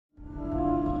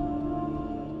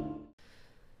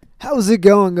How's it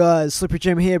going, guys? S1ippery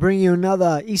Jim here, bringing you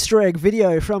another Easter egg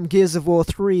video from Gears of War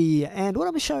 3. And what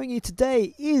I'm showing you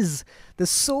today is the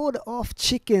Sword Off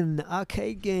Chicken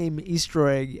arcade game Easter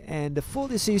egg. And for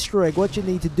this Easter egg, what you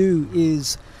need to do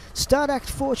is start Act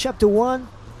 4, Chapter 1.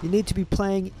 You need to be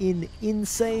playing in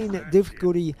insane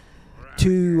difficulty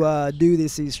to do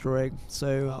this Easter egg.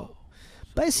 So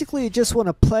basically, you just want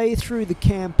to play through the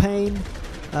campaign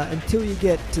until you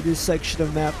get to this section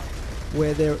of map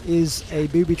where there is a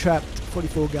booby-trapped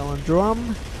 44-gallon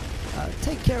drum.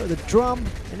 Take care of the drum,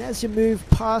 and as you move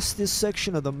past this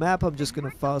section of the map, I'm just going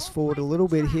to fast forward a little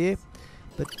bit here,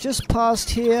 but just past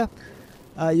here,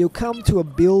 you'll come to a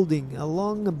building,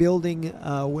 along a building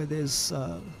where there's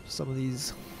some of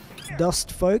these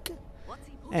dust folk,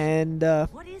 and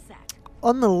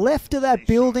on the left of that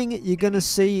building, you're going to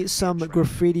see some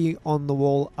graffiti on the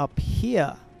wall up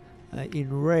here.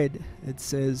 In red, it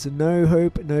says no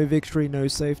hope, no victory, no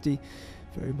safety.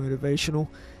 Very motivational.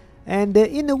 And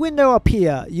in the window up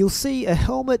here, you'll see a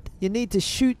helmet. You need to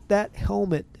shoot that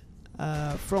helmet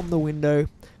from the window.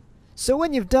 So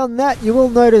when you've done that, you will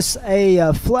notice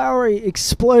a flowery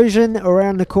explosion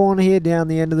around the corner here, down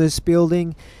the end of this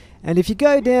building. And if you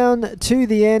go down to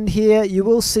the end here, you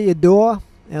will see a door.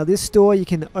 Now this door you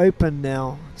can open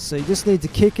now, so you just need to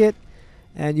kick it.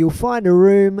 And you'll find a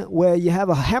room where you have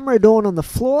a hammer dawn on the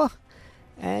floor,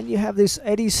 and you have this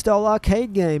 80s style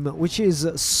arcade game, which is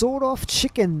Sword Off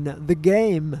Chicken, the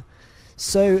game.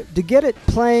 So to get it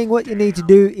playing, what you need to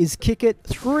do is kick it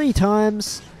 3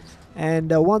 times,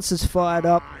 and once it's fired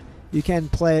up, you can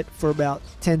play it for about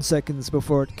 10 seconds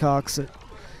before it carks it.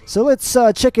 So let's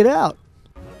check it out.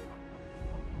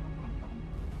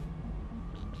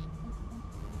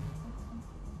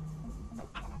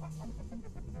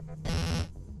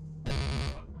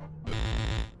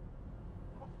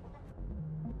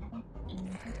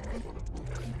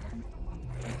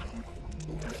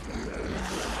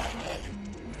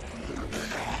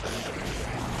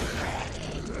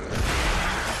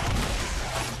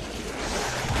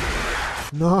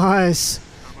 Nice!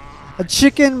 A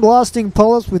chicken blasting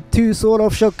polyps with 2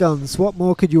 sword-off shotguns. What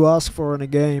more could you ask for in a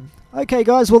game? Okay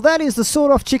guys, well that is the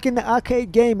Sword Off Chicken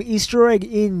arcade game Easter egg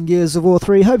in Gears of War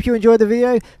 3. Hope you enjoyed the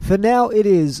video. For now, it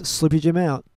is S1ippery Jim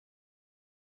out.